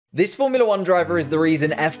This Formula 1 driver is the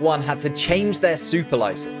reason F1 had to change their super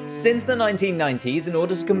license. Since the 1990s, in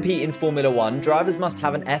order to compete in Formula 1, drivers must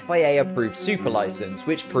have an FIA-approved super license,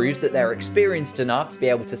 which proves that they're experienced enough to be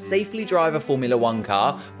able to safely drive a Formula 1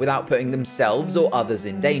 car without putting themselves or others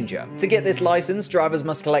in danger. To get this license, drivers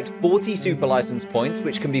must collect 40 super license points,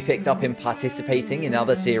 which can be picked up in participating in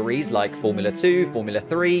other series like Formula 2, Formula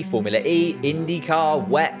 3, Formula E, IndyCar,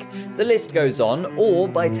 WEC, the list goes on, or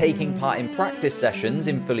by taking part in practice sessions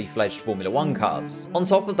in fully fledged Formula 1 cars. On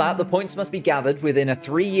top of that, the points must be gathered within a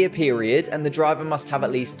 3-year period, and the driver must have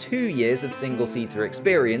at least 2 years of single-seater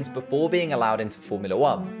experience before being allowed into Formula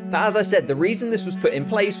 1. But as I said, the reason this was put in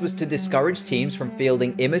place was to discourage teams from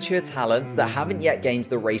fielding immature talents that haven't yet gained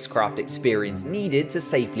the racecraft experience needed to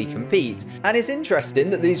safely compete. And it's interesting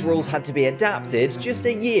that these rules had to be adapted just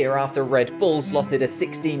a year after Red Bull slotted a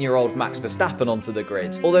 16-year-old Max Verstappen onto the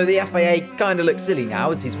grid. Although the FIA kinda looks silly now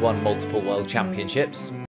as he's won multiple world championships.